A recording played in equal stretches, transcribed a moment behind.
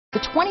The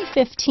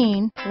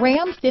 2015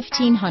 Ram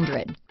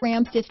 1500.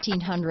 Ram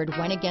 1500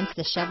 went against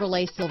the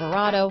Chevrolet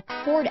Silverado,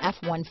 Ford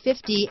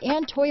F-150,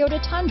 and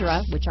Toyota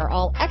Tundra, which are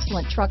all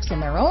excellent trucks in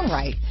their own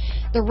right.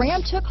 The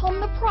Ram took home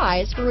the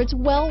prize for its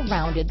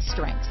well-rounded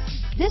strengths.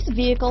 This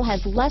vehicle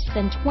has less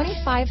than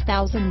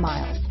 25,000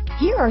 miles.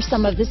 Here are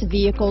some of this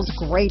vehicle's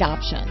great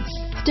options: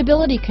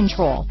 stability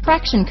control,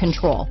 traction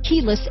control,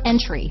 keyless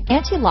entry,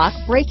 anti-lock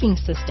braking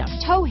system,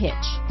 tow hitch,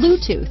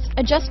 Bluetooth,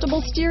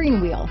 adjustable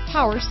steering wheel,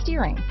 power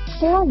steering,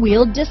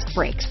 four-wheel disc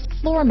brakes,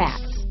 floor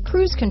mats,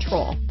 cruise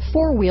control,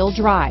 four-wheel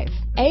drive,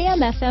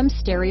 AM/FM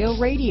stereo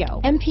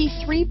radio,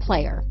 MP3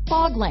 player,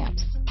 fog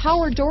lamps,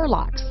 power door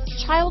locks,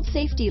 child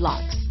safety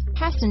locks,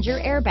 passenger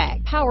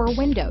airbag, power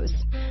windows.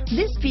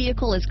 This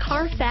vehicle is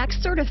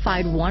CARFAX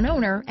certified one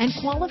owner and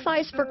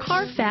qualifies for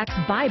CARFAX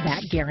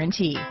buyback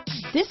guarantee.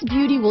 This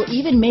beauty will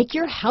even make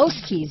your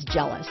house keys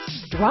jealous.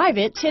 Drive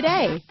it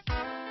today.